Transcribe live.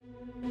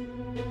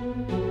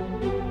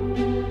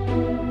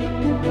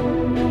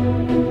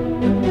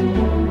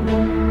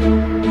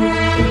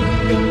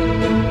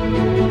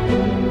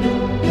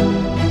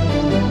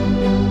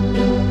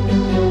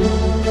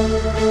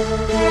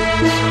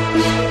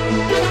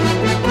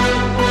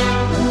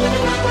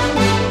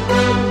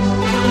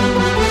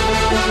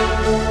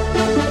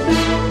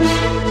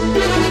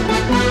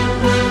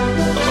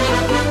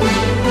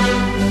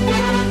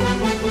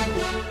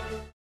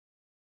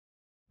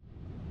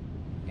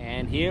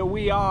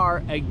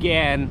are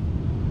again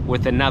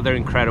with another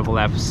incredible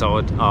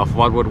episode of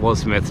What Would Will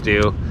Smith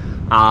Do?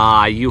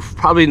 You've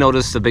probably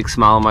noticed a big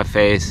smile on my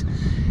face.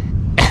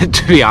 And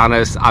to be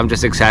honest, I'm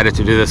just excited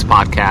to do this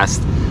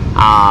podcast.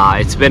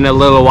 It's been a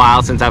little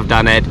while since I've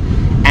done it,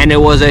 and it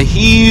was a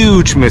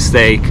huge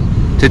mistake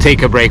to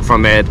take a break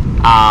from it.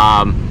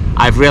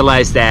 I've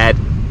realized that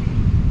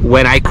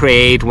when I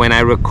create, when I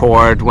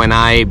record, when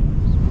I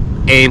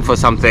aim for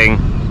something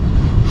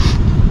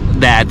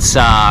that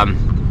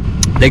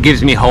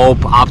gives me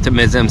hope,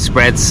 optimism,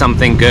 spreads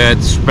something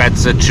good,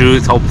 spreads the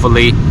truth,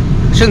 hopefully.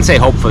 I shouldn't say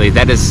hopefully,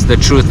 that is the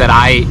truth that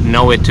I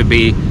know it to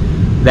be,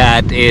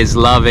 that is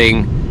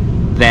loving,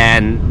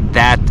 then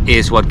that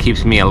is what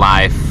keeps me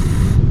alive.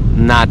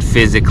 Not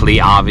physically,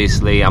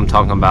 obviously. I'm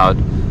talking about,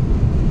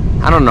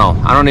 I don't know.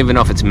 I don't even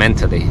know if it's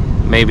mentally.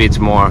 Maybe it's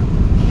more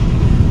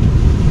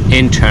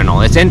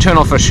internal. It's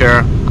internal for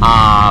sure.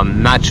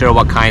 Not sure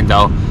what kind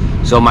though.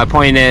 So my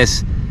point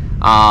is,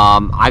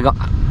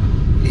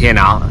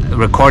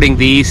 recording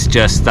these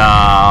just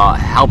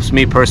helps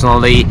me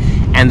personally,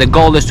 and the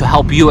goal is to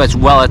help you as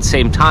well at the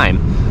same time.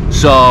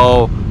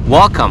 So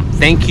welcome.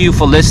 Thank you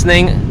for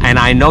listening, and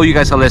I know you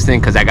guys are listening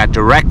because I got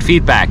direct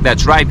feedback.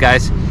 That's right,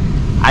 guys.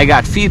 I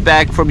got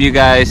feedback from you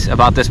guys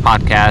about this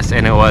podcast,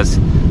 and it was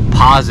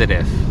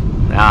positive.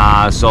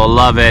 So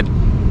love it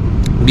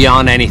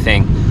beyond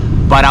anything.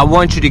 But I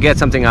want you to get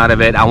something out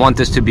of it. I want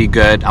this to be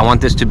good. I want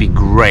this to be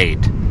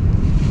great.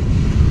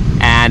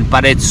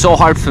 But it's so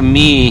hard for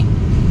me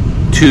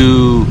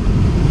to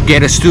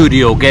get a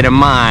studio, get a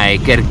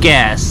mic, get a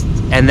guest,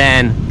 and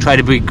then try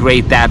to be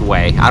great that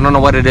way. I don't know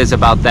what it is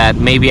about that.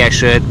 Maybe I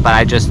should, but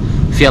I just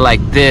feel like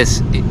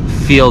this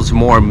feels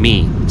more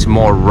me. It's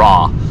more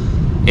raw.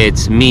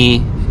 It's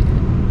me,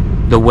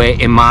 the way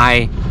in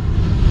my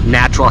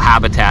natural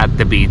habitat,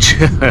 the beach,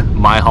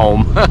 my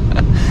home.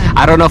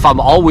 I don't know if I'm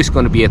always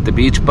going to be at the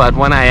beach, but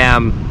when I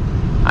am,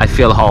 I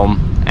feel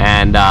home.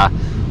 And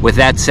with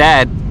that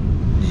said,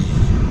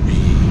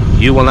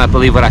 you will not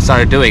believe what I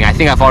started doing. I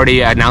think I've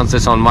already announced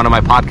this on one of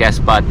my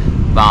podcasts, but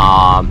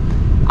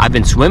I've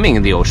been swimming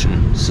in the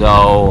ocean.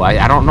 So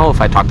I don't know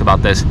if I talked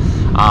about this.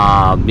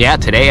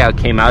 Today I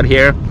came out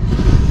here,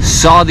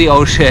 saw the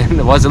ocean.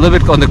 It was a little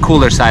bit on the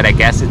cooler side, I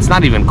guess. It's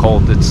not even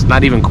cold. It's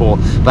not even cool.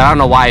 But I don't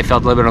know why I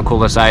felt a little bit on the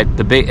cooler side.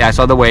 I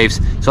saw the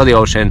waves, saw the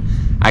ocean.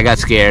 I got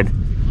scared.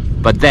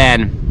 But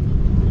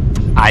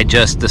then I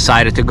just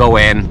decided to go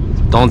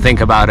in. Don't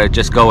think about it.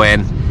 Just go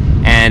in.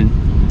 And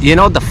you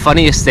know the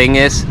funniest thing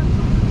is,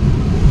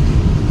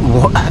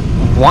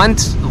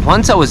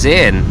 once I was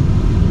in,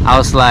 I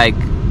was like,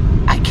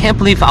 I can't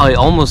believe I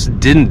almost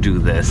didn't do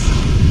this.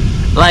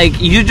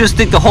 Like, you just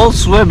think the whole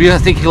swim, you're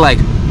thinking like,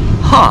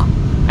 huh.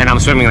 And I'm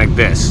swimming like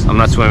this. I'm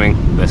not swimming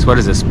this. What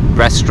is this?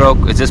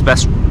 Breaststroke? Is this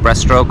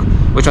breaststroke?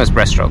 Which one is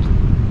breaststroke?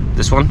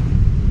 This one?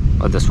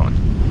 Or this one?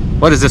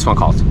 What is this one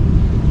called?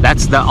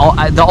 That's the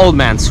old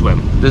man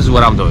swim. This is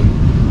what I'm doing.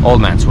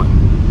 Old man swim.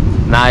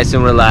 Nice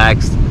and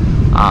relaxed.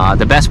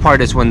 The best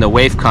part is when the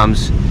wave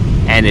comes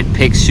and it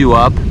picks you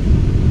up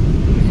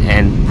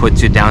and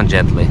puts you down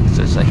gently.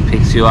 So it's like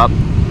picks you up,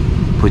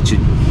 puts you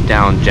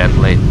down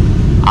gently.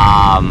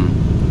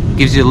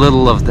 Gives you a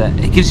little of the,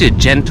 it gives you a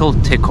gentle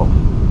tickle.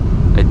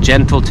 A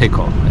gentle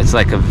tickle. It's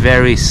like a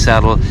very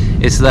subtle,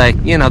 it's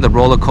like, the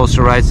roller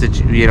coaster rides that,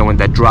 when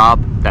that drop,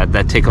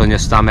 that tickle in your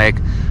stomach.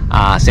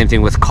 Same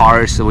thing with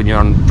cars. So when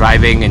you're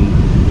driving and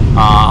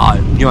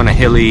you're on a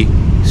hilly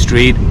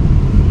street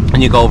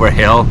and you go over a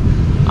hill,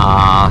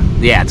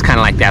 it's kind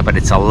of like that, but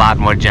it's a lot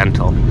more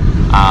gentle.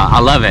 I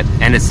love it.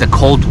 And it's the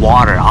cold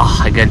water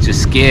against your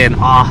skin.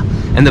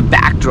 And the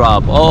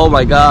backdrop, oh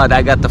my god,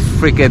 I got the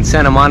freaking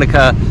Santa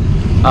Monica,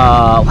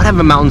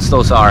 whatever mountains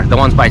those are, the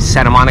ones by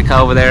Santa Monica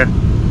over there.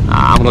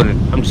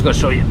 I'm just gonna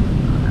show you.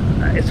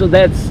 So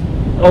that's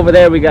over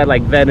there. We got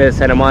like Venice,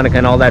 Santa Monica,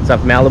 and all that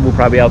stuff. Malibu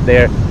probably out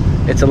there.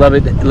 It's a little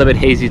bit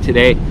hazy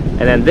today.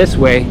 And then this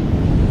way,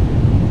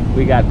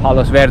 we got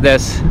Palos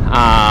Verdes,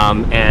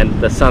 and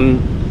the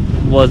sun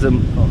was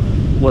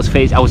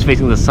facing. I was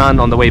facing the sun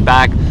on the way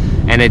back,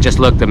 and it just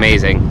looked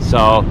amazing.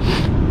 So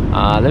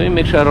let me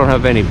make sure I don't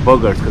have any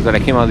boogers, because when I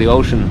came out of the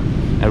ocean,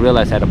 I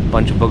realized I had a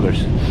bunch of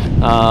boogers.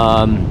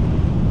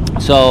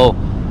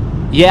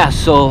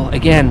 So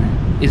again,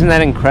 isn't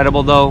that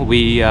incredible though?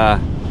 We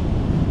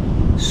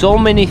so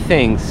many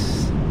things.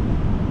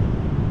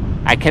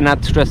 I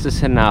cannot stress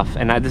this enough,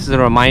 and this is a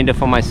reminder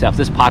for myself.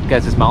 This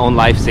podcast is my own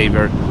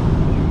lifesaver,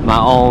 my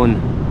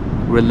own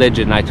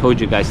religion. I told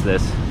you guys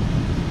this,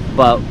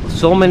 but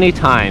so many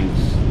times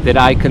did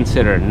I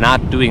consider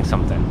not doing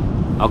something.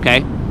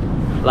 Okay,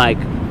 like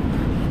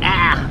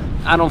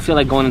I don't feel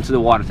like going into the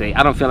water today.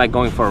 I don't feel like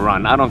going for a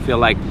run. I don't feel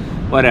like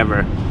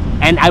whatever.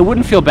 And I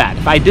wouldn't feel bad.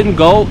 If I didn't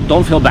go,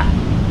 don't feel bad.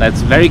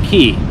 That's very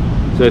key.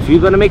 So if you're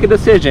going to make a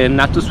decision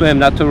not to swim,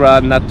 not to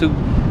run, not to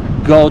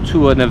go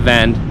to an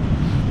event,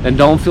 then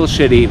don't feel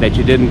shitty that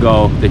you didn't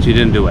go, that you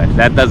didn't do it.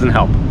 That doesn't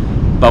help.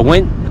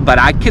 But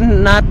I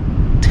cannot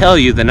tell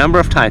you the number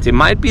of times. The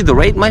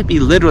rate might be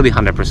literally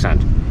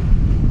 100%.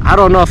 I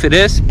don't know if it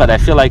is, but I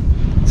feel like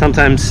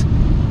sometimes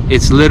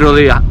it's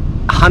literally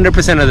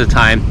 100% of the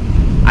time,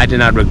 I did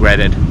not regret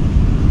it.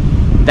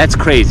 That's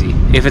crazy.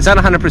 If it's not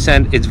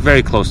 100%, it's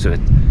very close to it.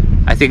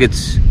 I think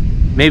it's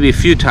maybe a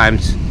few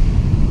times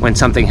when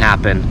something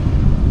happened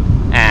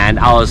and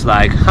I was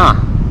like,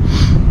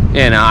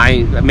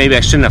 maybe I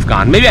shouldn't have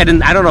gone. Maybe I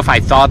didn't. I don't know if I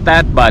thought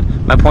that, but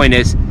my point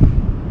is,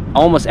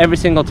 almost every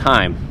single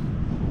time,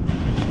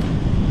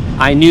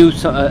 I knew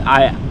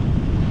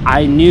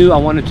I knew I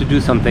wanted to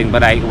do something,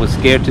 but I was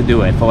scared to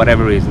do it for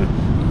whatever reason.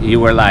 You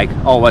were like,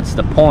 oh, what's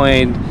the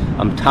point?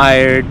 I'm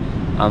tired.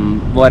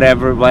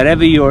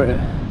 Whatever your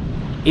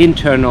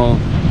internal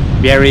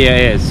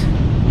barrier is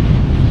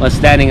was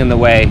standing in the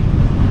way.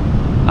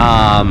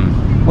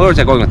 Where was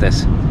I going with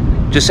this?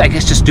 I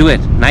guess just do it.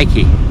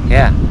 Nike.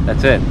 Yeah,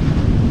 that's it.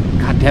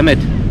 God damn it.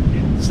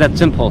 It's that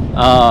simple.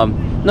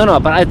 No,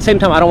 but at the same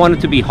time, I don't want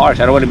it to be harsh.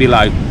 I don't want to be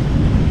like,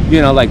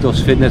 like those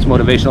fitness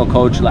motivational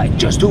coach, like,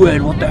 just do it.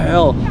 What the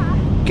hell?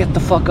 Get the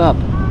fuck up.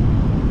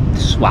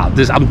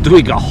 I'm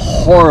doing a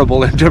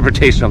horrible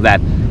interpretation of that.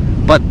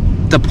 But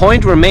the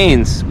point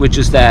remains, which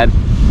is that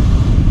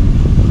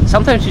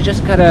sometimes you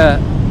just gotta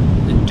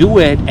do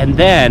it, and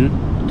then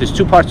there's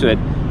two parts to it.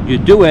 You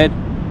do it,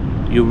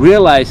 you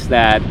realize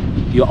that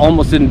you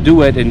almost didn't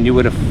do it, and you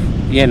would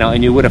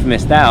have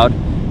missed out,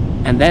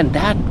 and then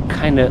that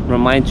kind of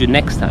reminds you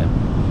next time.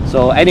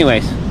 So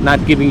anyways,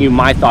 not giving you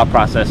my thought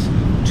process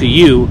to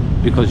you,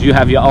 because you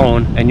have your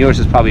own, and yours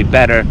is probably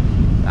better.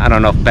 I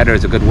don't know if better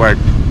is a good word,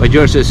 but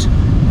yours is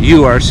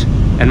yours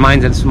and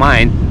mine is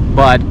mine.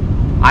 But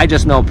I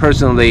just know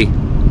personally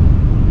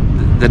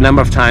the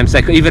number of times,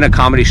 like even a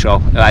comedy show,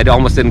 I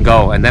almost didn't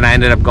go, and then I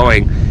ended up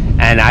going,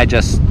 and I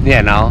just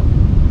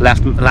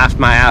laughed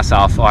my ass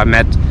off, or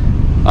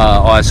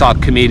I saw a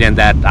comedian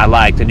that I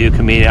liked, a new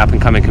comedian, up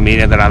and coming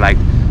comedian that I liked.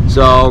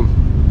 So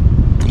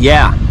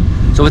yeah.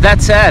 So with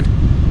that said,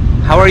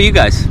 how are you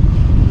guys?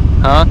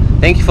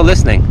 Thank you for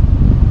listening.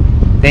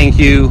 Thank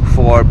you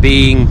for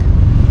being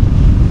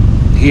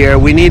here.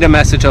 We need a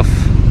message of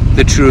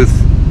the truth.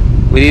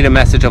 We need a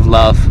message of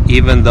love,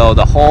 even though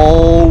the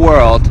whole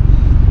world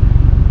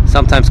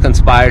sometimes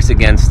conspires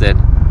against it.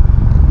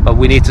 But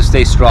we need to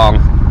stay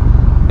strong.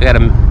 We got a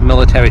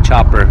military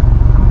chopper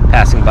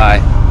passing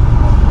by.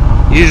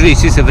 Usually you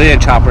see civilian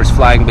choppers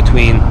flying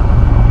between,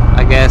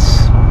 I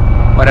guess,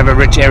 whatever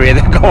rich area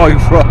they're going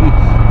from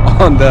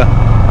on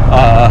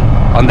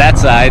that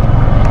side,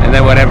 and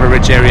then whatever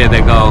rich area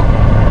they go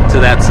to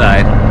that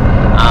side.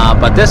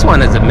 But this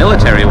one is a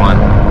military one.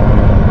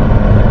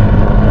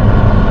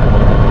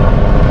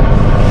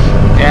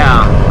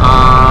 Yeah.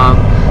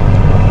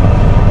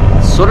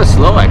 Sort of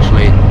slow,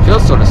 actually.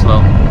 Feels sort of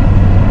slow.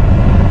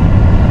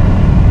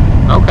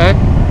 Okay.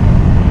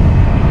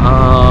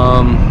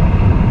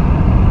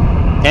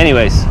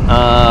 Anyways,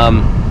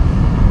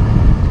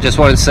 just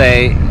wanted to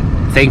say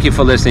thank you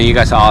for listening. You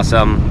guys are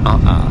awesome.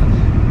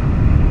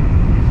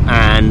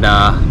 And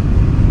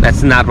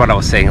that's not what I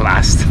was saying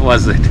last,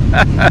 was it?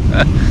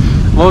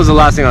 What was the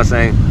last thing I was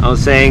saying? I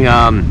was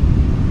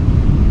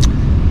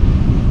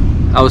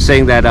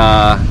saying that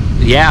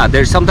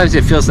there's sometimes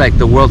it feels like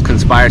the world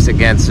conspires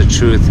against the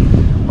truth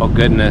or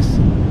goodness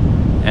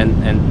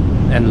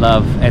and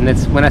love. And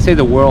it's, when I say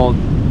the world,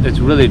 it's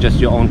really just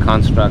your own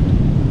construct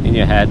in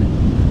your head.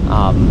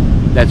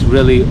 That's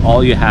really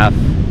all you have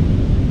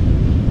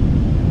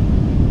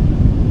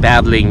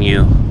babbling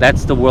you.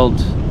 That's the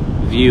world's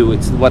view.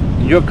 It's what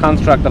your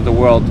construct of the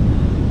world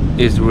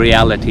is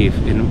reality.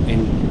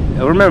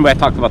 Remember, I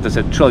talked about this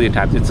a trillion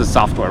times. It's a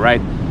software,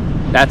 right?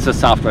 That's the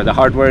software. The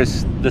hardware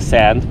is the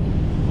sand,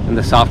 and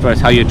the software is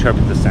how you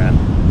interpret the sand.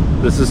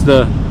 This is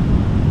the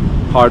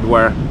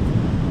hardware,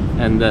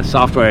 and the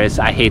software is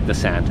I hate the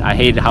sand. I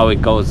hate how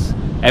it goes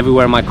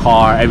everywhere in my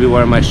car,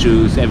 everywhere in my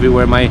shoes,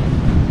 everywhere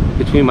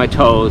between my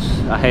toes.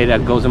 I hate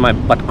that it goes in my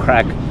butt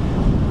crack.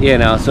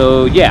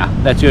 So yeah,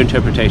 that's your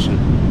interpretation.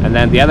 And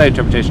then the other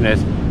interpretation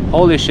is,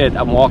 holy shit,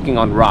 I'm walking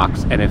on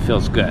rocks and it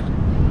feels good.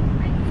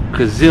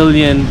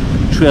 Gazillion,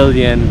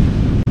 trillion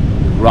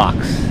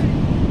rocks,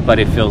 but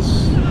it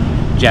feels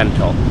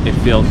gentle. It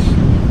feels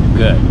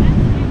good.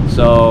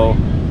 So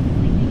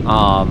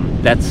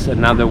that's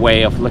another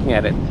way of looking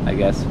at it, I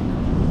guess.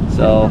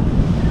 So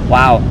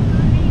wow,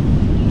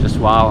 just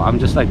wow. I'm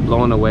just like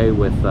blown away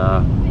with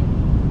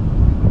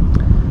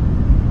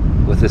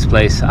this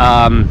place.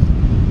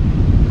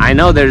 I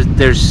know there's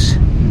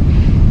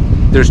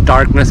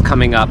darkness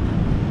coming up.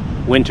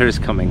 Winter is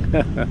coming.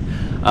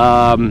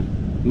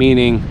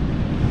 Meaning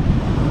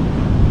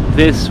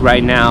this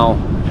right now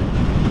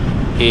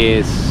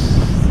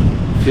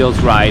feels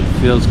right,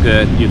 feels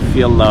good. You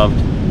feel loved.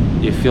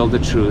 You feel the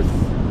truth.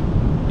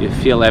 You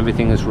feel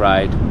everything is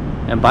right.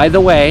 And by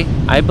the way,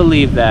 I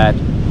believe that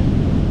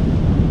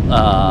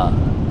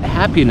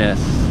happiness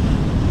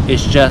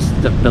is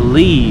just the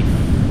belief.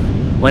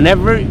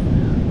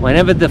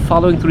 Whenever the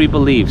following three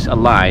beliefs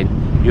align,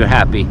 you're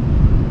happy.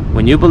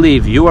 When you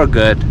believe you are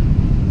good,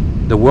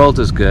 the world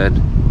is good,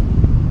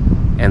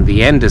 and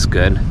the end is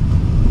good,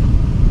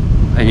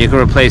 and you can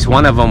replace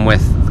one of them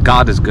with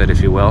God is good,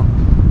 if you will,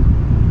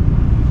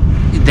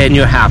 then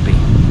you're happy.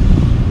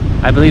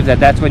 I believe that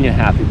that's when you're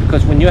happy,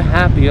 because when you're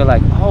happy, you're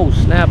like, oh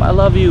snap, I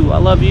love you,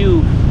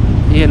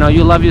 you know,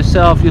 you love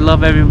yourself, you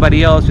love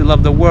everybody else, you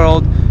love the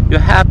world, you're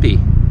happy.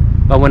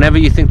 But whenever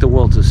you think the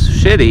world is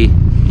shitty,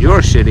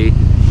 you're shitty,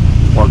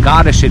 or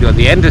God is shitty, or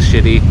the end is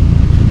shitty,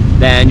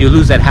 then you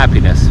lose that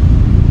happiness.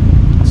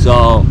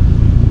 So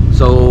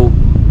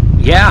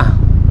yeah,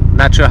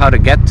 not sure how to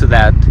get to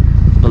that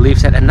belief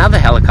set. Another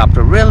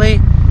helicopter, really?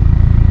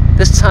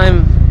 This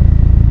time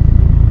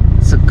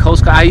it's a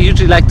Coast Guard. I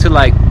usually like to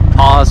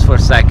pause for a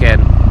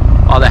second.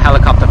 Oh, the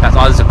helicopter pass.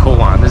 Oh, this is a cool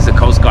one. This is a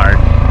Coast Guard.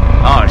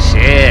 Oh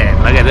shit,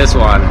 look at this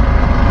one.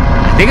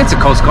 I think it's a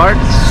Coast Guard.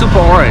 It's super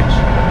orange.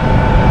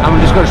 I'm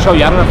just going to show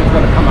you. I don't know if it's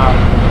going to come out.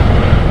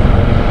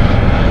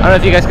 I don't know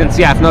if you guys can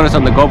see. I've noticed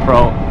on the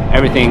GoPro,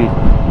 everything,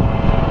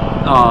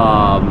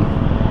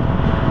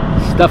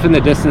 stuff in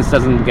the distance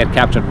doesn't get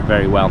captured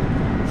very well.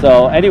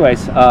 So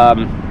anyways,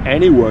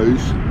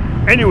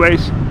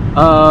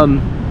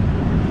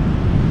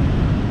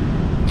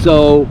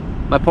 so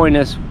my point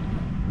is,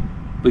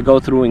 we go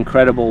through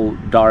incredible,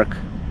 dark,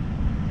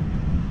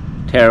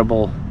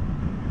 terrible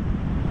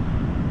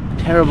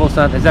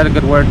stuff. Is that a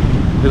good word?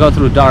 We go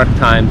through dark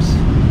times.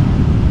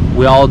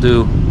 We all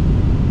do.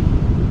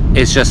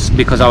 It's just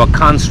because our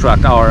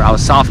construct, our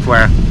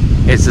software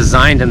is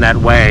designed in that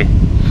way.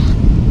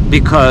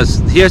 Because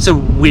here's a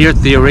weird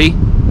theory.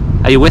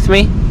 Are you with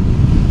me?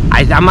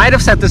 I might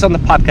have said this on the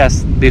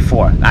podcast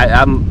before.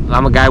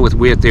 I'm a guy with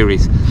weird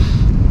theories.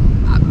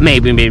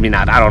 Maybe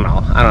not. I don't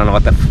know. I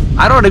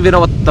don't even know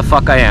what the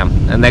fuck I am.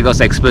 And there goes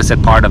the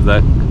explicit part of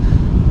the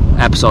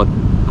episode.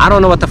 I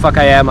don't know what the fuck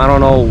I am. I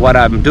don't know what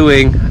I'm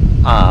doing.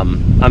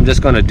 I'm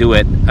just gonna do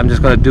it. I'm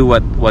just gonna do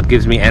what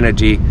gives me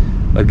energy,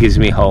 what gives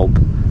me hope.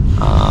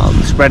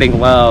 Spreading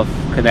love,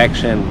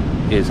 connection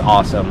is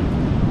awesome.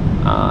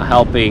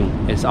 Helping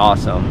is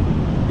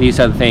awesome. These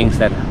are the things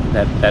that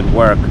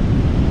work.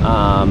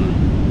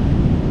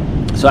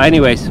 So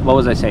anyways, what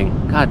was I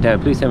saying? God damn,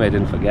 please tell me I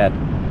didn't forget.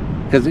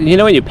 Because you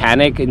know when you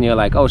panic and you're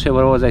like, oh shit,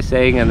 what was I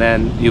saying? And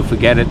then you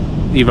forget it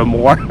even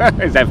more.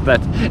 If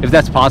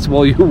that's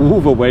possible, you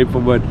move away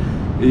from what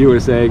you were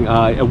saying.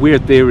 A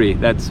weird theory,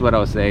 that's what I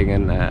was saying.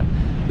 And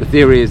the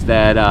theory is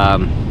that,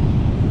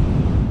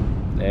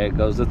 there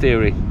goes the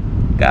theory.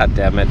 God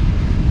damn it.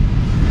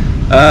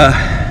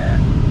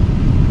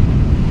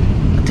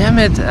 Damn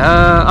it.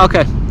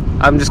 Okay,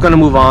 I'm just gonna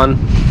move on.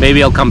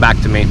 Maybe it'll come back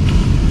to me.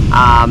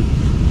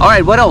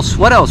 Alright, what else,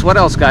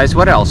 guys?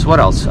 What else?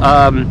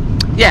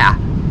 Yeah.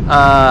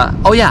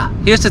 Oh yeah,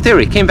 here's the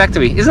theory. Came back to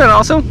me. Isn't it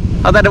awesome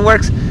how that it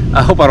works?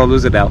 I hope I don't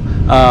lose it now.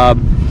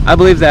 I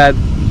believe that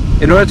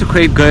in order to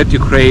create good, you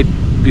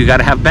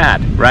gotta have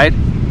bad, right?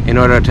 In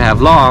order to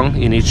have long,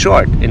 you need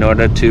short. In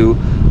order to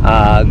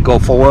go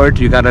forward,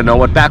 you gotta know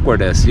what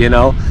backward is, you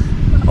know?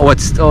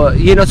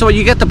 So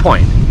you get the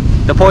point.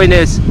 The point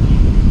is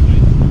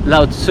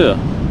Lao Tzu,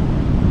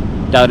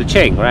 Tao Te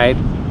Ching, right?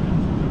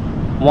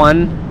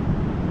 One,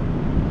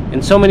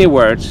 in so many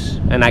words,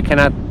 and I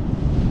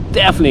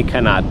definitely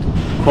cannot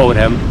quote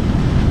him,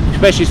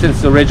 especially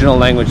since the original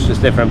language is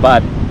different,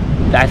 but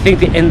I think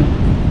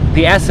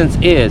the essence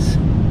is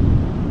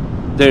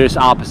there's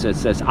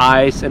opposites. There's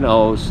I's and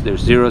O's,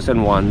 there's zeros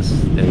and ones,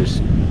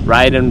 there's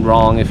right and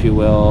wrong, if you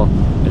will.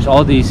 There's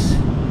all these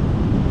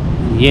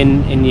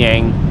yin and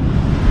yang.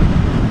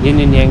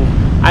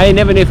 I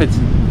never knew if it's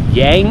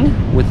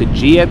yang with a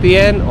G at the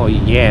end or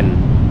yen,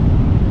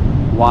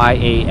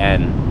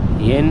 Y-A-N,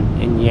 yin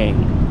and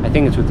yang. I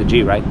think it's with the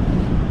G, right?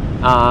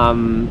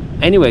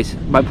 Anyways,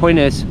 my point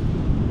is,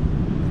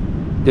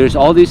 there's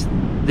all these,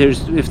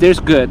 if there's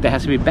good, there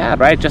has to be bad,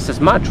 right? Just as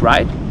much,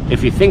 right?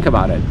 If you think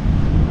about it.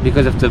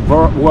 Because if the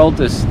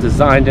world is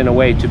designed in a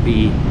way to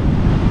be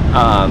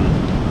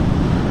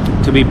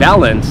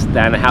balanced,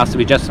 then it has to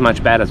be just as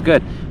much bad as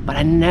good. But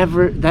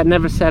that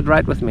never sat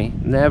right with me.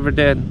 Never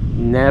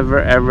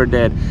ever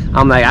did.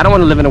 I'm like, I don't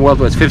want to live in a world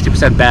where it's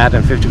 50% bad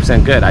and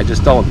 50% good. I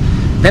just don't.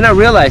 Then I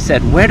realized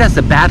that, where does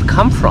the bad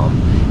come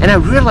from? And I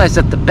realized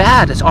that the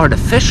bad is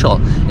artificial.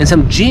 In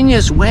some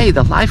genius way,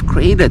 the life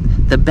created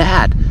the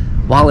bad,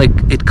 while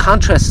it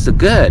contrasts the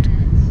good.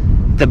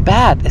 The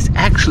bad is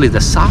actually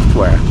the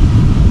software.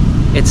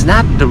 It's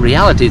not the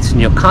reality. It's in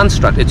your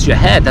construct. It's your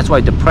head. That's why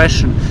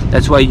depression.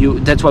 That's why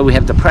we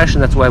have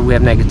depression. That's why we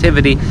have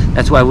negativity.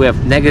 That's why we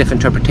have negative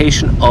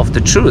interpretation of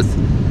the truth.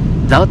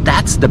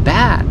 That's the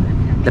bad.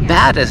 The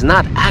bad is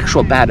not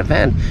actual bad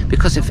event,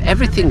 because if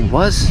everything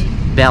was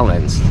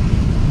balanced,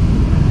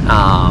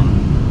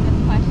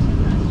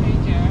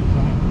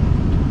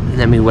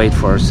 let me wait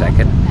for a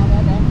second.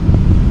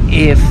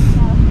 If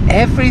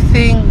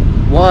everything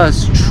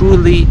was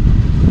truly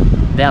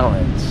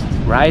balanced,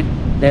 right?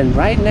 Then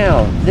right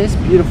now, this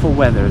beautiful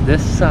weather,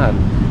 this sun,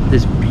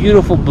 this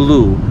beautiful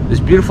blue, this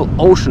beautiful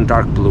ocean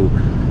dark blue,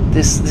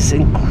 this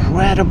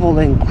incredible,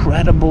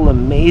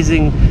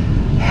 amazing,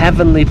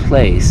 heavenly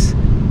place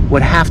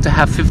would have to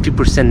have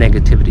 50%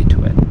 negativity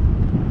to it.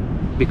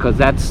 Because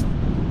that's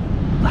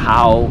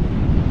how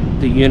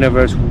the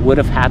universe would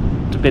have had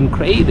to been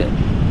created.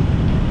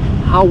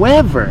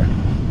 However,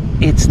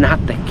 it's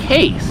not the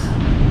case.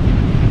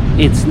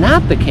 It's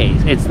not the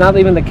case. It's not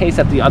even the case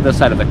that the other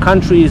side of the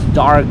country is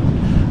dark,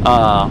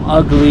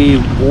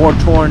 ugly,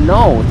 war-torn.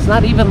 No, it's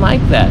not even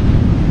like that.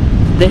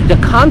 The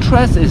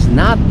contrast is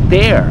not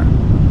there.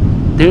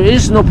 There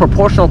is no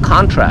proportional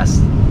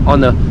contrast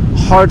on the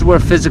hardware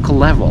physical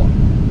level.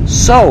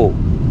 So,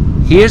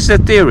 here's the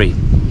theory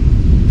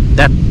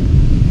that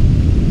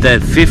the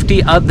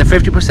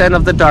 50%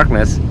 of the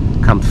darkness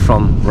comes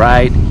from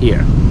right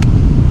here.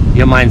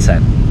 Your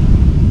mindset.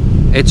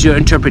 It's your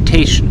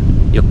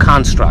interpretation, your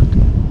construct.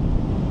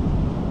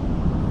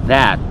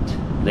 That,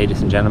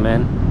 ladies and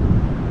gentlemen,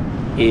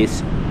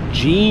 is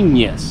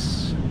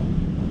genius.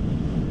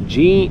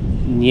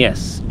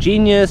 Genius.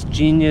 Genius,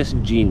 genius,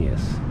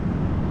 genius.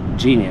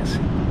 Genius.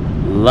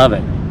 Love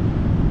it.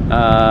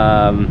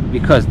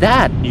 Because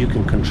that you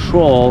can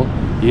control,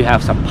 you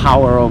have some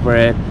power over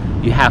it,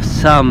 you have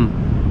some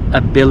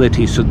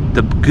ability. So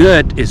the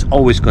good is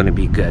always going to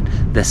be good.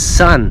 The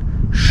sun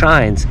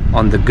shines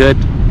on the good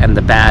and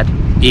the bad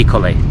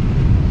equally.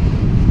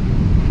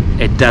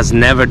 It does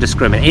never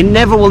discriminate.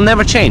 It will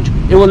never change.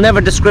 It will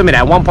never discriminate.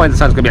 At one point the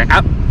sun's going to be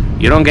like,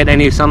 you don't get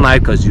any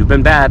sunlight because you've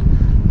been bad.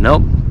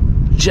 Nope.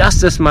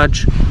 Just as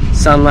much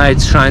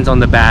sunlight shines on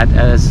the bad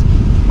as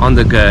on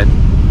the good,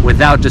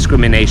 without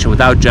discrimination,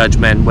 without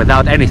judgment,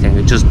 without anything.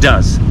 It just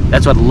does.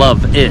 That's what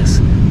love is.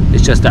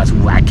 It just does.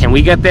 Can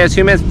we get there as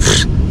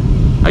humans?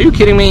 Are you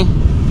kidding me?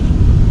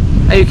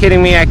 Are you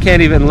kidding me? I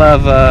can't even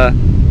love the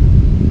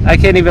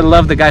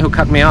guy who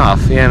cut me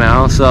off,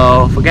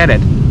 so forget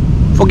it.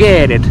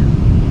 Forget it.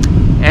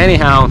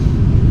 Anyhow,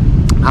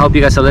 I hope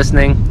you guys are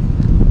listening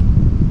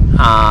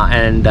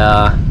and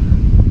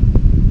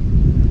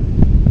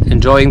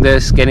enjoying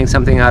this, getting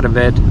something out of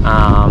it.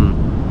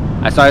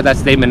 I started that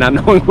statement not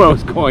knowing where I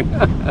was going.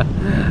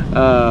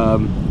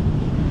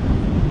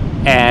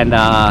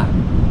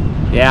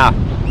 Yeah.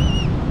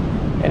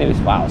 Anyways,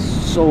 wow,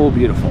 so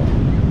beautiful.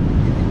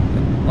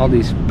 All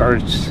these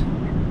birds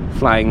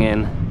flying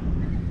in.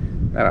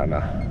 I don't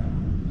know.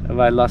 Have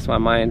I lost my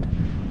mind?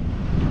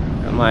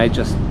 Am I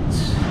just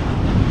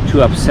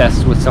too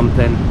obsessed with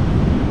something?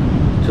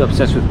 Too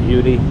obsessed with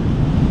beauty?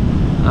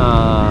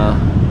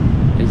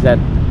 Is that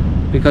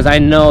because I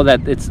know that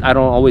I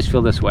don't always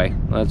feel this way.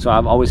 So I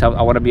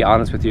want to be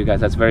honest with you guys.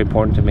 That's very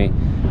important to me,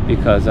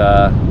 because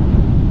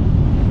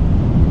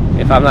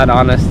if I'm not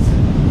honest,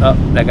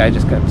 that guy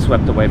just got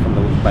swept away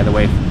by the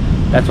wave.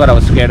 That's what I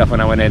was scared of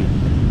when I went in.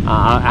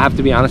 I have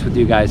to be honest with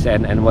you guys,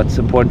 and what's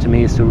important to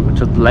me is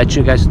to let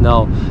you guys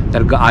know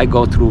that I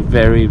go through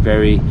very,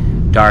 very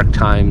dark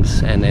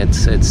times, and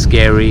it's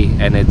scary,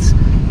 and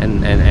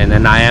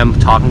I am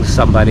talking to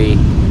somebody,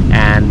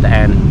 and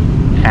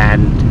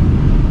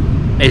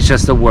it's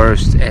just the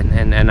worst,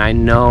 and I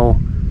know,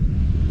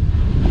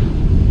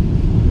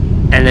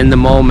 and in the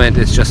moment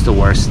it's just the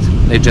worst.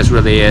 It just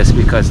really is,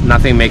 because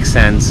nothing makes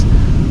sense.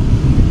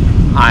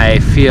 I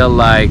feel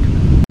like,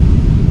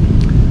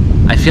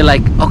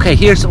 okay,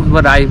 here's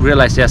what I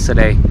realized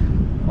yesterday,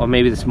 or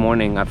maybe this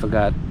morning, I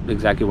forgot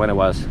exactly when it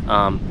was.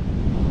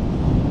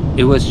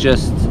 It was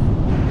just,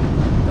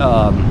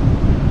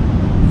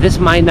 this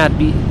might not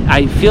be,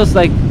 it feels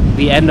like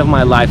the end of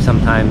my life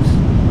sometimes,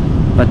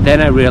 but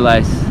then I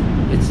realize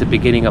it's the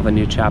beginning of a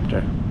new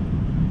chapter.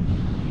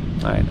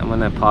 Alright, I'm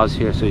gonna pause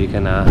here so you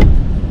can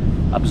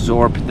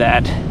absorb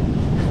that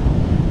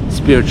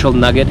spiritual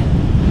nugget.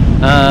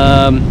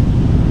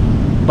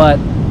 But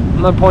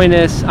my point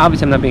is,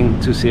 obviously I'm not being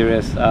too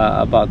serious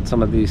about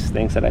some of these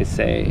things that I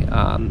say,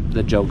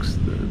 the jokes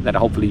that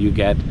hopefully you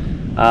get.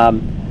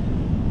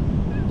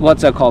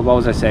 What's that called? What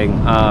was I saying?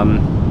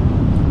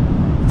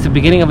 It's the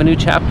beginning of a new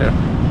chapter.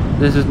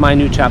 This is my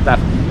new chapter.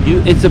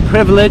 It's a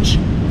privilege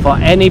for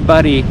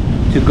anybody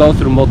to go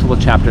through multiple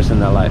chapters in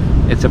their life.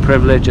 It's a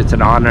privilege, it's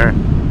an honor,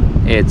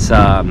 it's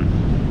a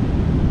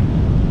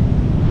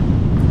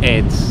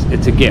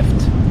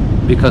gift,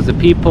 because the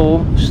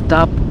people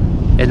stop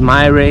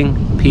admiring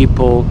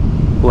people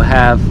who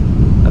have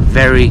a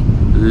very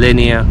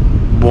linear,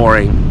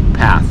 boring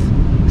path.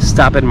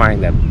 Stop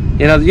admiring them.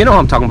 You know who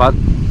I'm talking about.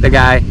 The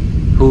guy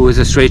who is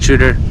a straight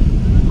shooter,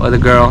 or the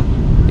girl,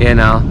 they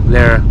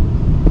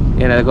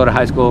go to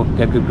high school,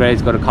 get good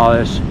grades, go to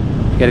college,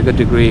 get a good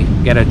degree,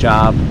 get a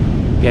job,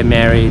 get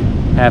married,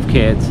 have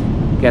kids,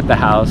 get the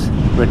house,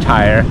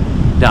 retire,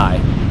 die.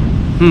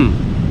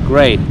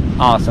 Great,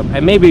 awesome.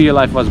 And maybe your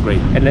life was great,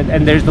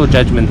 and there's no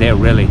judgment there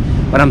really.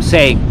 But I'm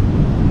saying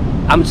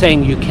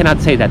you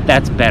cannot say that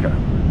that's better.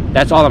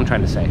 That's all I'm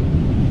trying to say.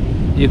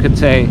 You could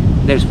say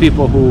there's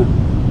people who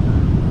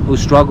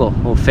struggle,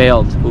 who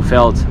failed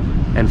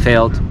and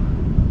failed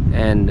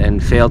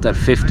at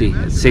 50,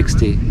 at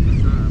 60,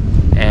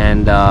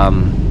 and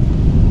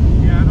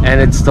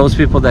it's those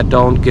people that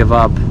don't give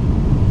up.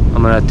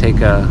 I'm gonna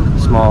take a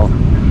small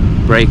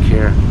break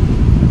here.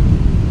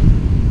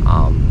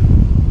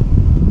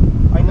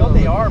 I know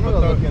they are,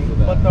 but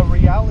the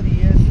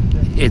reality is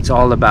that it's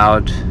all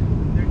about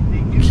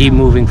keep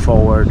moving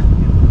forward.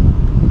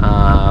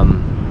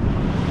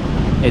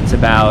 It's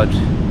about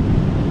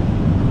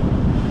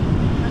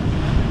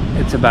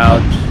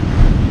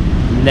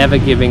never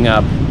giving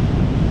up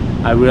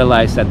I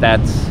realized that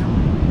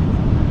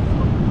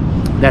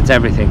that's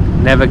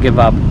everything. Never give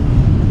up.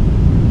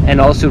 And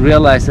also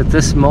realize that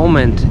this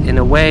moment, in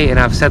a way, and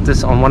I've said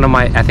this on one of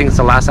my, I think it's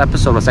the last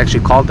episode, was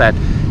actually called that,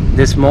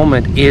 this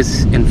moment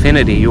is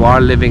infinity. You are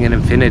living in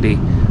infinity.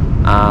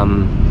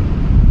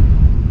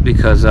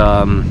 Because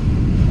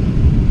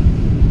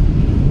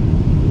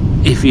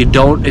if you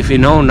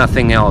know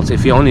nothing else,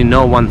 if you only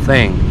know one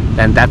thing,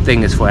 then that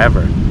thing is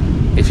forever.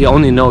 If you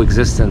only know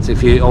existence,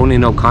 if you only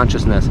know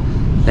consciousness,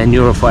 then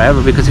you're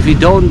forever. Because if you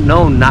don't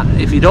know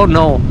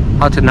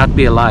how to not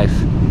be alive,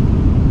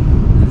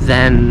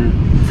 then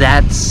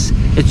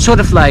it's sort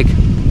of like,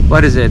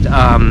 what is it?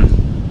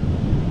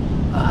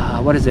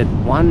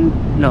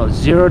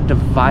 Zero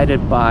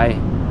divided by,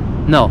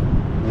 no,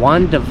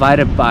 1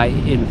 divided by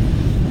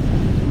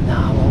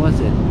what was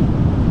it?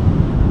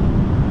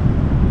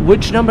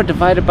 Which number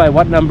divided by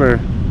what number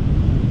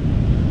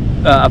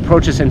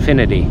approaches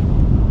infinity?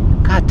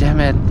 God damn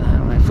it,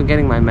 I'm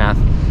forgetting my math.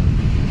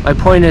 My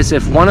point is,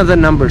 if one of the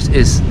numbers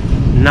is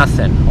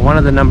nothing, or one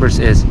of the numbers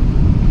is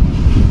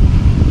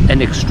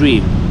an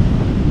extreme,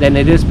 then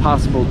it is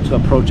possible to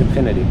approach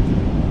infinity.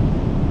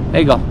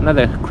 There you go,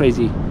 another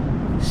crazy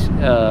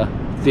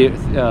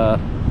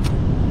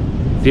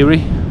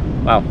theory.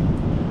 Wow,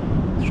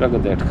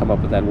 struggled there to come up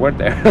with that word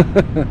there.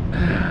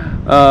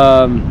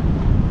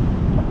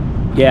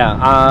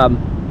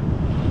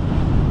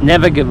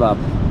 Never give up.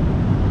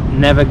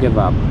 Never give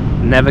up.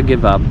 Never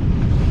give up.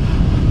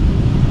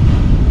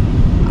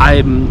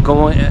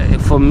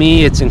 For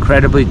me, it's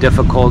incredibly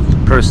difficult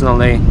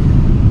personally.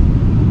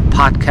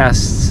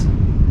 Podcasts,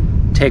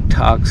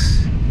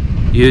 TikToks,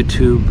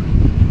 YouTube,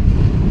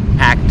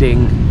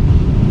 acting,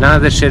 none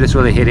of this shit is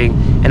really hitting,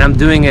 and I'm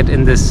doing it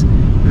in this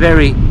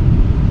very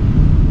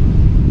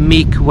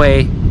meek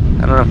way.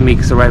 I don't know if meek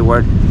is the right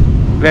word.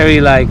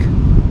 Very like,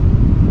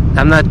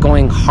 I'm not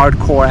going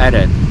hardcore at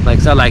it. Like,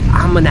 it's not like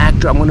I'm an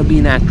actor, I'm going to be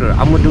an actor,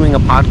 I'm doing a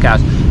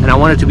podcast and I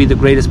want it to be the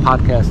greatest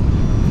podcast.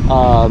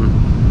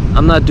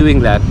 I'm not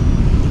doing that.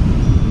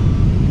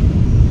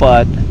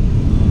 But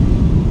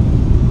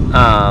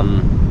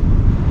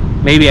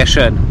maybe I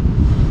should.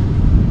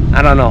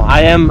 I don't know.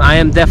 I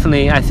am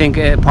definitely, I think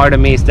part of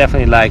me is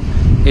definitely like,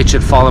 it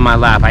should fall in my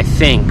lap. I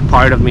think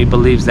part of me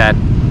believes that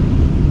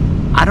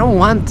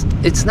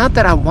it's not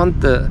that I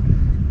want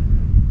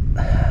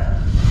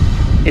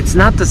it's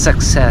not the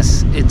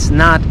success.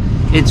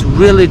 It's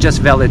really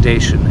just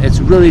validation. It's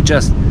really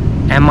just,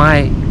 am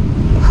I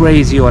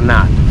crazy or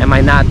not? Am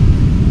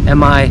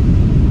I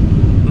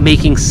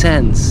making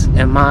sense?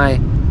 Am I,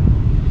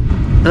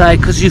 like,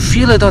 because you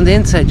feel it on the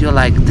inside, you're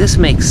like, this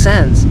makes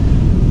sense.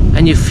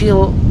 And you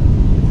feel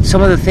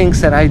some of the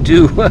things that I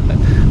do,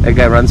 that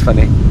guy runs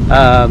funny.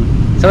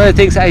 Some of the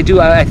things I do,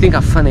 I think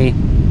are funny.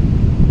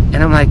 And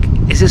I'm like,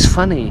 is this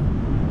funny?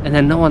 And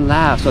then no one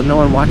laughs or no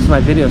one watches my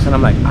videos. And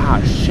I'm like,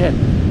 shit,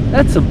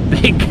 that's a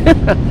big,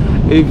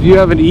 if you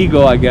have an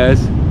ego, I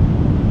guess,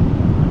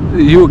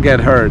 you will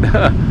get hurt.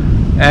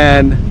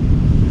 And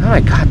I'm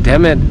like, God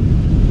damn it.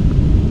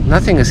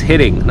 Nothing is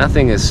hitting,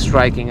 nothing is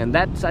striking. And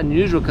that's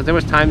unusual, because there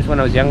was times when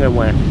I was younger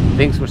where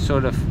things were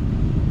sort of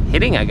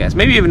hitting, I guess.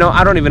 Maybe even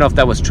I don't even know if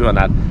that was true or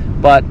not.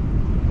 But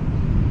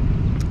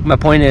my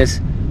point is,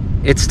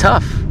 it's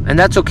tough. And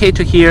that's okay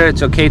to hear,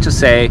 it's okay to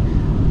say.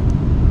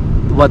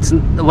 What's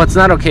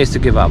not okay is to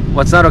give up.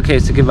 What's not okay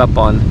is to give up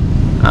on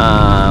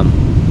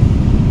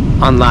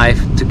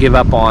life, to give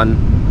up on...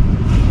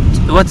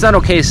 What's not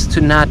okay is to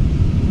not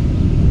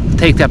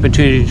take the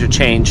opportunity to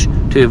change,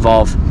 to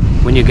evolve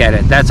when you get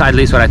it. That's at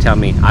least what I tell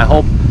me. I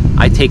hope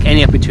I take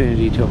any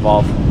opportunity to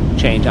evolve,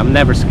 change. I'm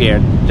never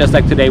scared. Just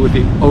like today with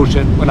the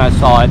ocean, when I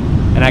saw it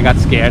and I got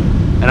scared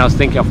and I was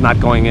thinking of not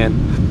going in,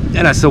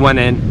 and I still went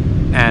in.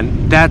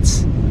 And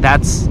that's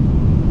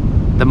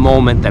the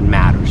moment that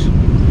matters.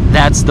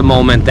 That's the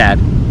moment that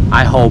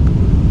I hope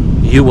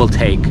you will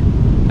take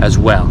as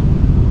well.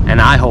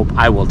 And I hope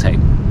I will take.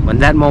 When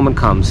that moment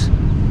comes,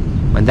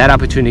 when that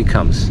opportunity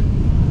comes,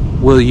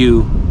 will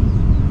you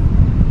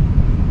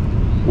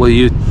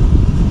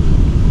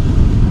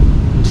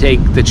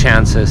take the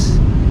chances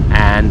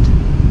and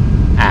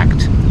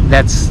act?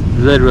 That's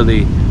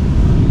literally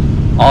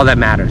all that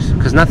matters.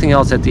 Because nothing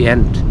else at the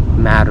end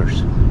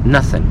matters.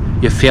 Nothing.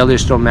 Your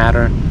failures don't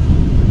matter.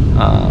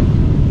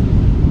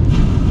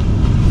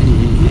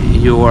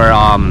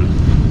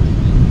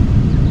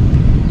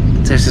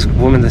 There's this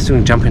woman that's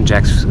doing jumping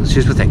jacks.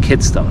 She's with her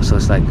kids though, so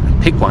it's like,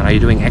 pick one. Are you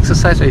doing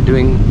exercise or are you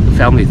doing the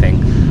family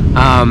thing?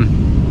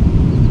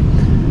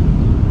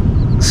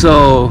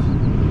 So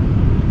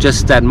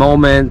just that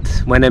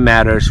moment when it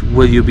matters,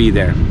 will you be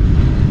there?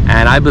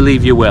 And I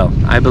believe you will.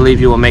 I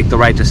believe you will make the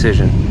right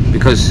decision,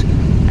 because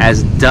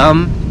as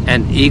dumb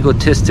and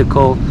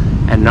egotistical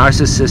and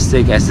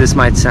narcissistic as this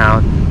might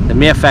sound, the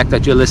mere fact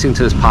that you're listening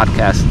to this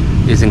podcast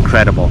is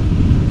incredible.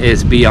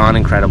 Is beyond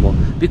incredible.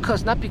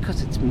 Because not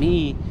because it's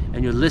me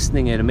and you're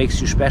listening and it makes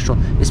you special,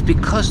 it's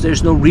because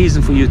there's no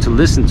reason for you to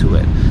listen to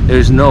it.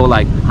 There's no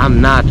like,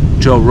 I'm not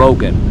Joe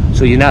Rogan,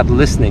 so you're not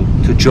listening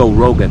to Joe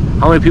Rogan.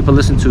 How many people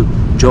listen to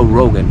Joe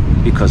Rogan?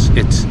 Because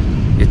it's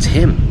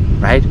him.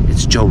 right?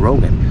 It's Joe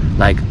Rogan.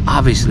 Like,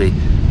 obviously,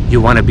 you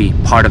want to be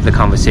part of the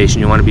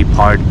conversation. You want to be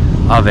part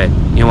of it.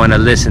 You want to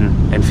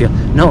listen and feel.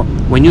 No,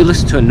 when you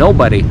listen to a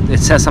nobody, it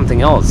says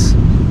something else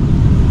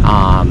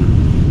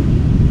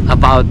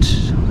about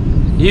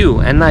you.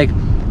 And like,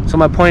 so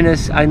my point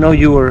is, I know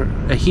you were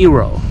a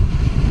hero.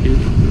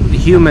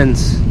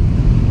 Humans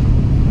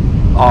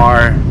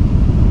are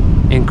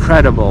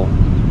incredible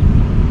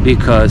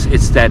because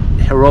it's that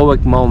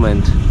heroic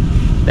moment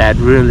that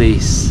really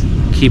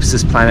keeps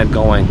this planet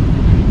going.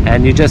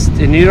 And you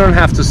don't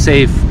have to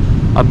save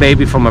a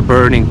baby from a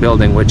burning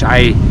building, which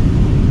I,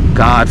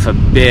 God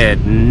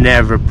forbid,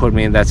 never put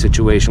me in that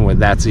situation where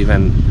that's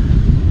even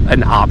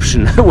an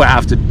option where I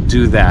have to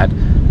do that,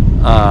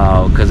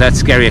 because that's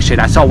scary as shit.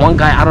 I saw one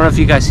guy, I don't know if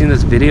you guys seen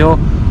this video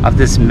of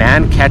this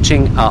man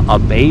catching a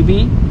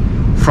baby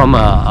from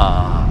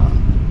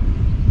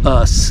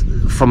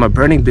from a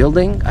burning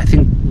building. I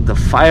think the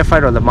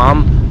firefighter or the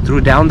mom threw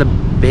down the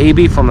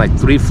baby from like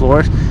 3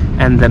 floors,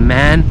 and the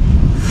man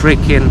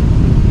freaking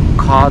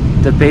caught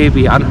the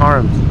baby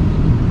unharmed.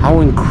 How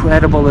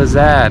incredible is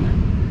that?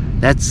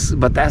 That's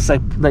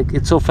like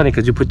it's so funny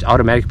because you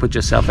automatically put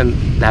yourself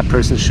in that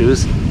person's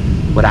shoes.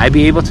 Would I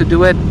be able to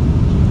do it?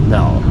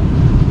 No.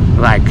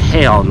 Like,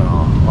 hell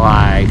no.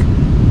 Like,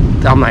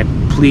 I'm like,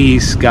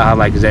 please God,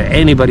 like, is there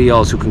anybody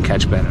else who can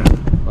catch better?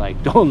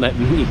 Like, don't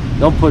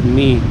put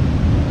me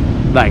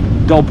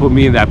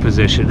in that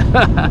position.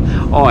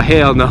 Oh,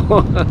 hell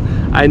no.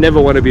 I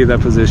never want to be in that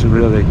position,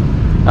 really.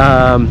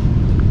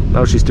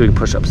 Oh, she's doing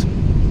push-ups.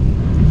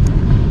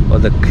 Well,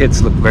 the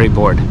kids look very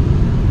bored.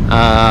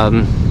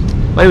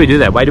 Why do we do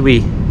that? Why do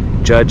we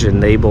judge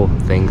and label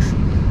things?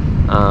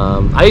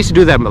 I used to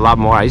do that a lot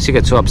more. I used to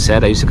get so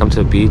upset. I used to come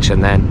to the beach,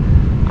 and then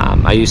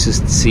I used to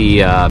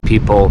see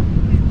people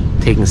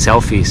taking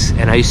selfies,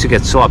 and I used to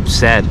get so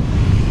upset.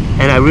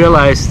 And I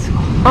realized,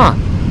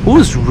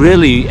 who's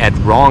really at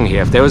wrong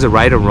here? If there was a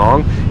right or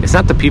wrong, it's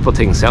not the people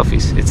taking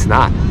selfies. It's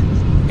not.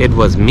 It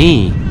was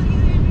me.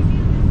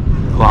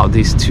 Wow,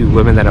 these 2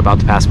 women that are about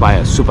to pass by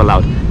are super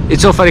loud.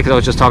 It's so funny because I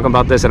was just talking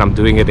about this and I'm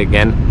doing it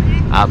again.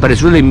 But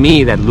it's really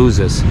me that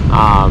loses,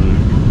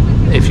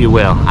 if you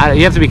will.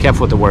 You have to be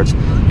careful with the words.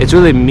 It's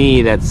really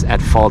me that's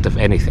at fault, if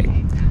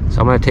anything.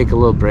 So I'm going to take a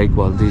little break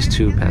while these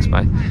 2 pass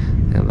by.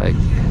 And like,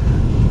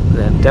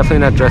 they're definitely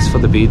not dressed for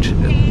the beach.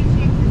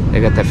 They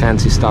got their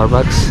fancy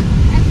Starbucks.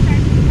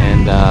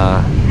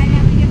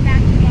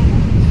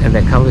 And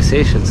their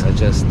conversations are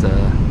just...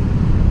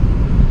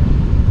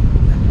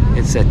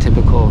 it's that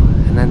typical,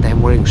 and then they're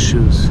wearing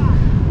shoes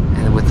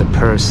and with the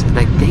purse.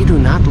 Like, they do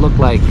not look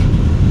like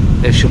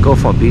they should go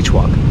for a beach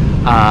walk.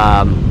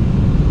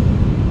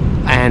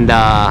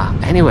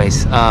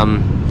 Anyways,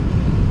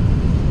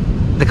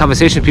 the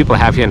conversation people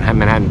have here in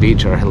Manhattan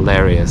Beach are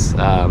hilarious,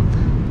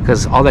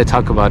 because all they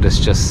talk about is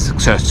just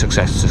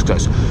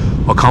success,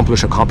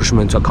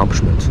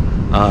 accomplishments.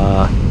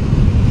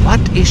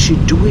 What is she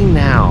doing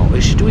now?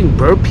 Is she doing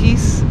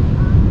burpees?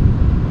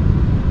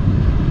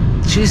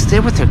 She's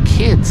there with her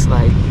kids.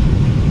 Like,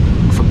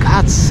 for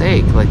God's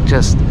sake, like,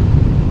 just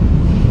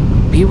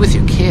be with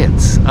your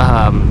kids.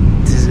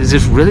 Is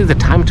this really the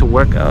time to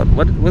work out?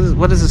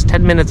 What is this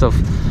 10 minutes of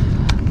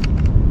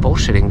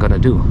bullshitting gonna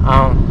do?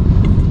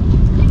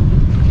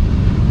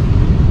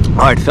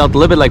 Alright, felt a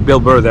little bit like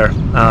Bill Burr there,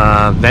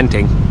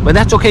 venting, but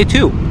that's okay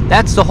too.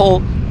 That's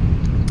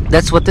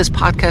what this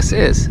podcast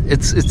is.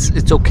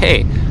 It's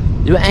okay.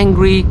 You're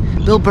angry.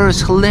 Bill Burr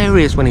is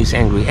hilarious when he's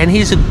angry, and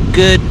he's a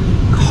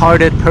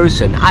good-hearted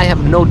person. I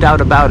have no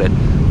doubt about it.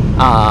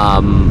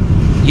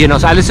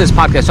 So I listen to this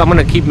podcast, so I'm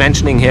going to keep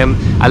mentioning him.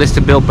 I listen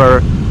to Bill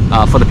Burr.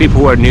 For the people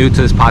who are new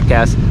to this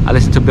podcast, I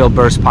listen to Bill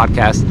Burr's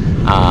podcast,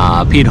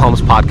 Pete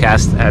Holmes'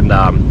 podcast, and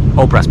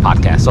Oprah's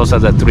podcast. Those are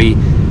the 3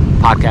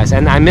 podcasts.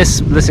 And I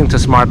miss listening to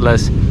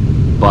Smartless,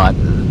 but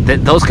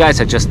those guys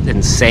are just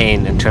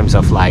insane in terms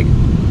of, like,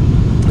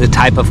 the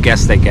type of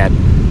guests they get.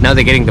 Now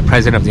they're getting the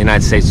President of the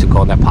United States to go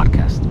on that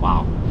podcast.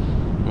 Wow.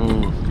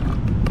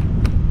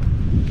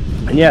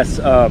 And yes,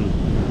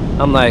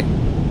 I'm like,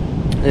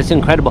 it's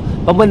incredible.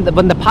 But when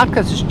the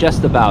podcast is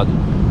just about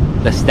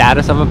the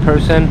status of a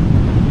person,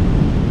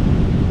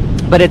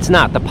 but it's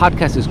not. The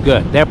podcast is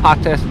good. Their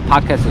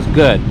podcast is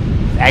good.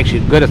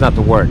 Actually, good is not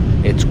the word.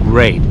 It's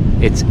great.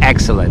 It's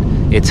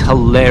excellent. It's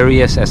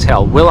hilarious as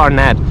hell. Will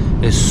Arnett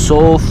is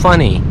so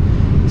funny.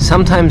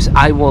 Sometimes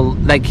I will,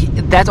 like,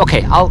 that's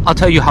okay. I'll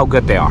tell you how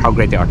good they are, how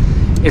great they are.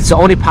 It's the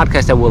only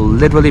podcast that will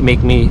literally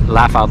make me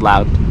laugh out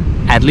loud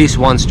at least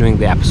once during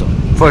the episode,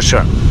 for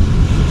sure.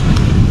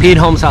 Pete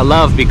Holmes I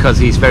love because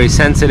he's very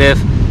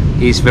sensitive.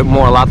 He's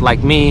more a lot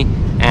like me,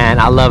 and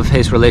I love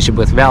his relationship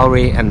with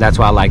Valerie, and that's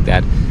why I like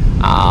that.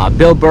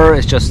 Bill Burr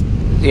is just,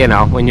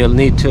 when you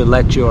need to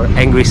let your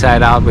angry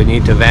side out, when you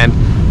need to vent,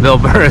 Bill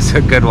Burr is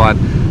a good one.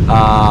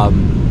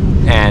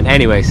 And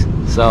anyways,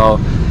 so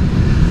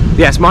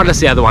yeah, Smartless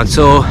the other one.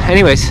 So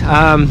anyways,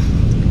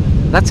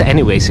 that's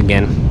anyways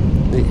again.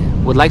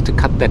 Would like to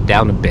cut that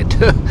down a bit,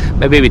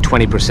 maybe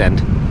 20%.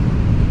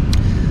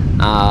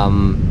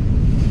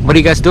 What are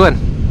you guys doing?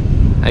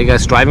 Are you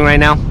guys driving right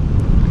now?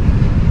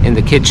 In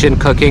the kitchen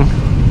cooking?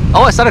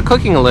 I started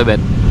cooking a little bit.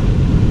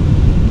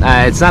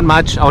 It's not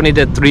much. I only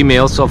did 3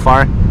 meals so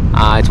far.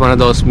 It's one of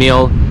those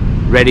meal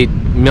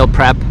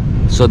prep.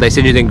 So they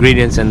send you the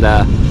ingredients and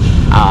the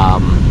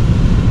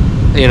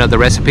the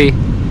recipe,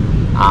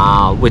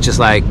 which is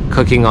like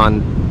cooking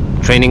on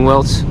training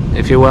wheels,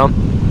 if you will.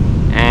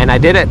 And I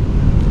did it.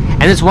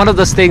 And it's one of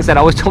those things that I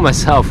always told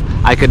myself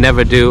I could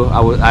never do.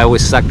 I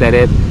always sucked at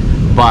it.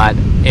 But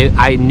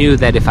I knew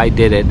that if I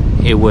did it,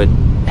 it would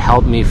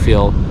help me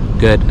feel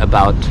good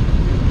about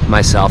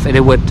myself, and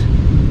I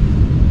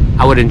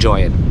would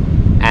enjoy it.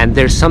 And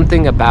there's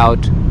something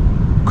about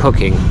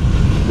cooking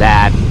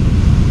that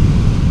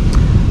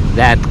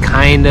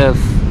kind of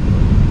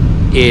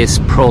is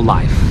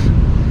pro-life.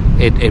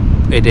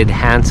 It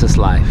enhances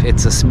life.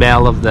 It's the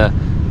smell of the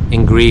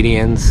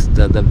ingredients,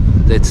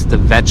 it's the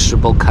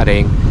vegetable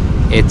cutting,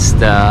 it's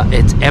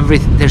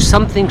everything. There's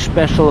something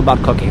special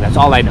about cooking. That's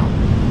all I know.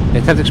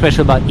 There's something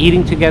special about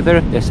eating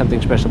together. There's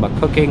something special about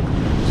cooking.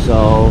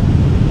 So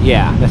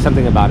yeah, there's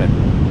something about it.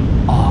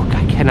 Oh,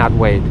 I cannot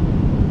wait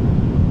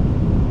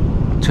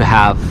to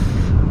have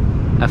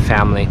a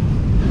family,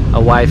 a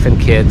wife and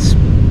kids,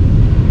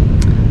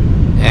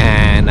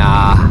 and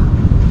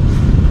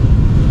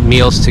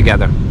meals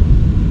together.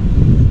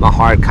 My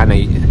heart kind of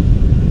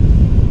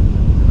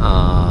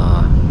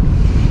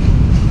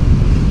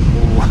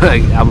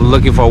I'm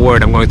looking for a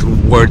word. I'm going through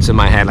words in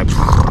my head, like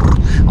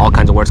all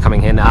kinds of words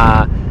coming in.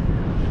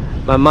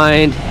 My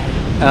mind.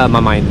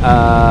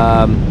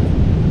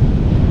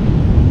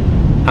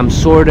 I'm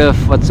sort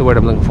of, what's the word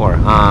I'm looking for?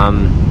 I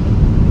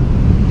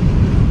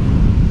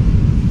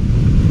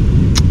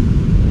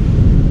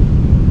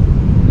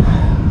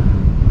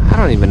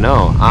don't even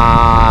know.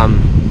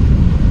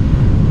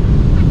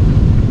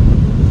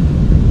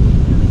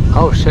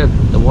 Oh shit,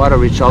 the water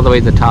reached all the way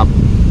to the top.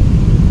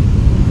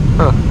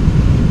 Huh.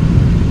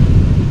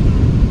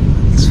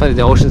 It's funny,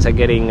 the oceans are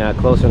getting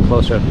closer and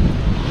closer.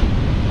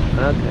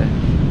 Okay.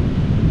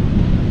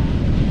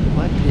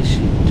 What is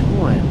she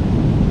doing?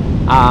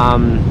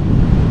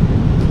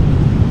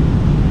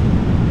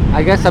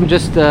 I guess I'm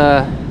just,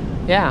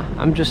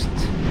 I'm just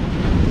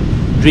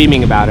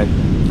dreaming about it.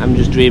 I'm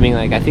just dreaming.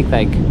 Like, I think,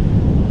 like,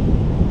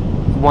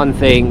 one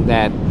thing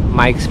that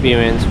my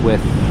experience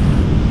with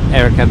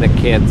Erica and the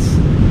kids,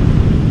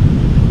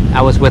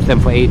 I was with them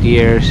for 8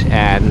 years,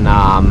 and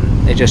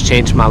it just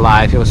changed my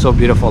life. It was so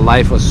beautiful.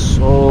 Life was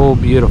so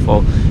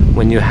beautiful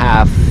when you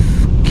have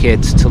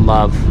kids to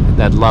love,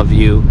 that love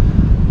you.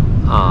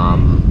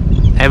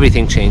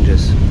 Everything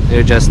changes.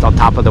 They're just on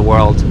top of the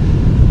world.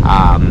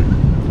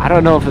 I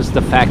don't know if it's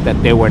the fact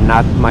that they were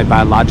not my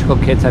biological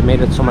kids that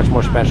made it so much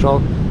more special.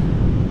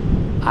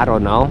 I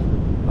don't know.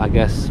 I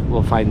guess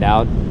we'll find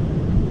out.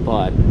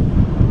 But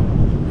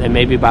then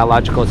maybe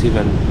biological is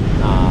even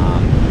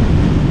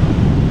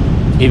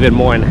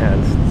more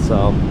enhanced.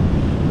 So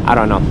I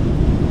don't know.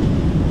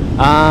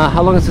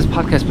 How long has this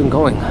podcast been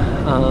going?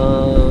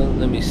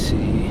 Let me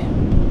see.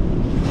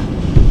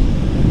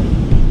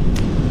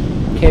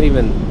 Can't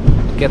even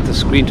get the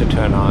screen to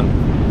turn on.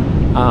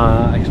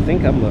 I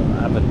think I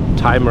have a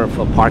timer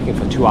for parking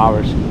for 2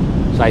 hours.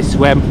 So I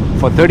swam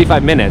for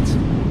 35 minutes,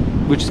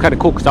 which is kind of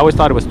cool because I always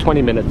thought it was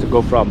 20 minutes to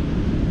go from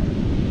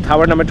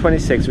tower number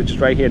 26, which is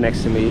right here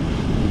next to me,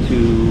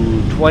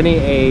 to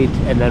 28,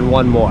 and then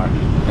one more,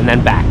 and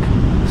then back.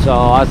 So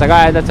I was like,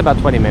 all right, that's about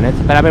 20 minutes.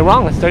 But I've been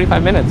wrong. It's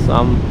 35 minutes. So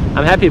I'm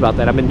happy about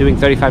that. I've been doing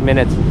 35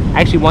 minutes.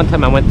 Actually, one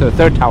time I went to the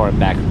third tower and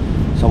back.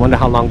 So I wonder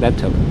how long that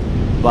took.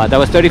 But that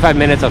was 35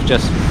 minutes of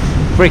just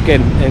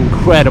freaking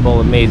incredible,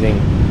 amazing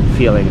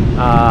feeling.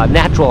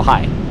 Natural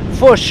high,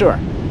 for sure.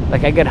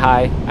 Like, I get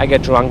high, I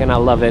get drunk, and I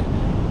love it.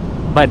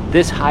 But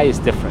this high is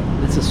different.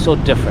 This is so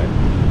different.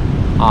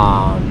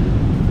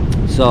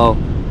 So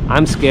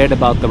I'm scared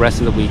about the rest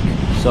of the week.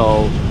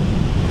 So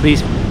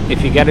please,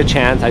 if you get a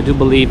chance, I do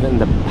believe in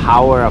the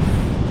power of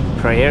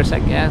prayers, I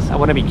guess. I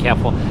want to be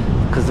careful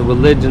because the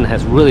religion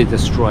has really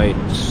destroyed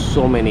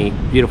so many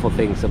beautiful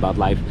things about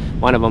life.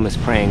 One of them is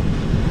praying.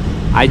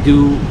 I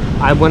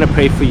want to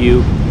pray for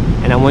you,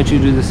 and I want you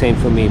to do the same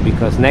for me,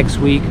 because next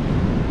week,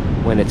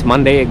 when it's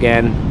Monday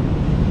again,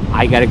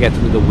 I got to get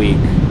through the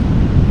week,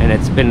 and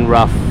it's been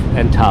rough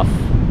and tough,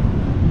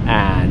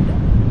 and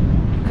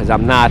because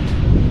I'm not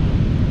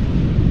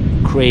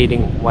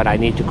creating what I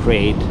need to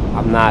create,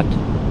 I'm not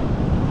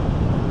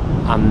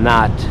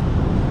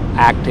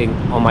acting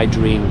on my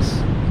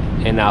dreams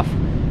enough,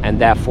 and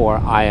therefore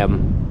I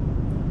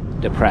am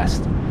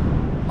depressed.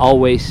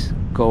 Always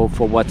go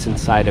for what's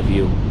inside of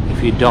you.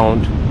 If you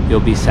don't, you'll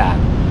be sad.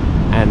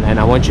 And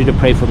I want you to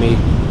pray for me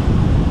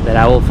that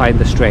I will find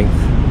the strength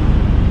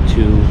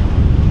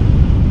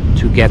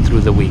to get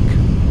through the week.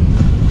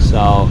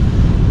 So,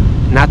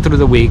 not through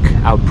the week.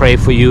 I'll pray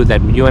for you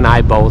that you and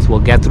I both will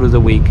get through the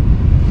week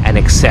and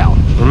excel.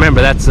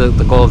 Remember, that's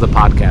the goal of the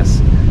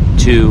podcast,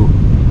 to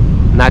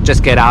not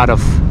just get out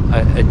of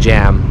a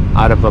jam,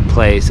 out of a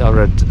place,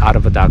 or out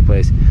of a dark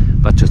place,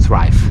 but to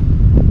thrive.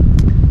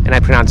 And I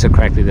pronounced it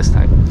correctly this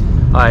time.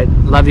 All right,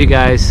 love you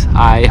guys.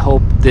 I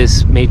hope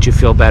this made you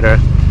feel better.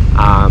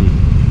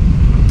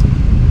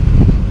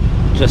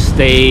 Just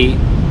stay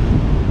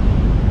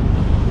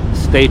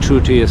stay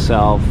true to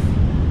yourself,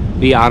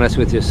 be honest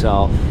with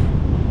yourself.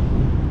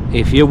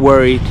 If you're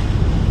worried,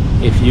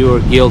 if you're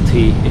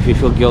guilty, if you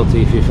feel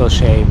guilty, if you feel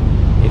shame,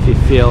 if you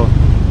feel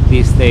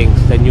these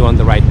things, then you're on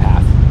the right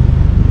path.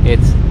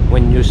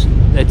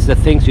 It's the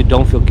things you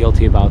don't feel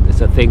guilty about, it's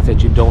the things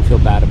that you don't feel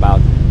bad about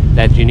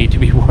that you need to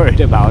be worried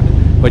about,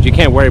 but you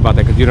can't worry about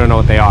that because you don't know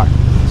what they are.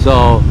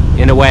 So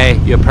in a way,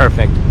 you're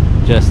perfect.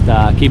 Just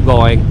keep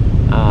going.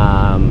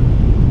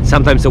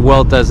 Sometimes the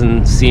world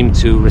doesn't seem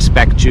to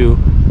respect you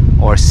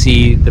or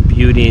see the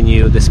beauty in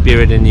you, the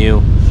spirit in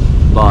you,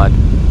 but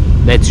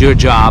that's your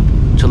job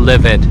to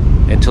live it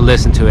and to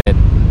listen to it.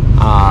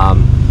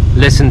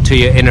 Listen to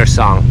your inner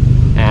song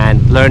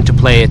and learn to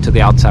play it to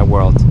the outside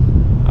world.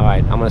 All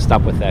right, I'm gonna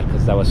stop with that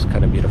because that was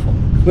kind of beautiful.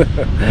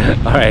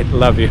 All right,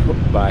 love you.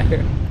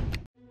 Bye.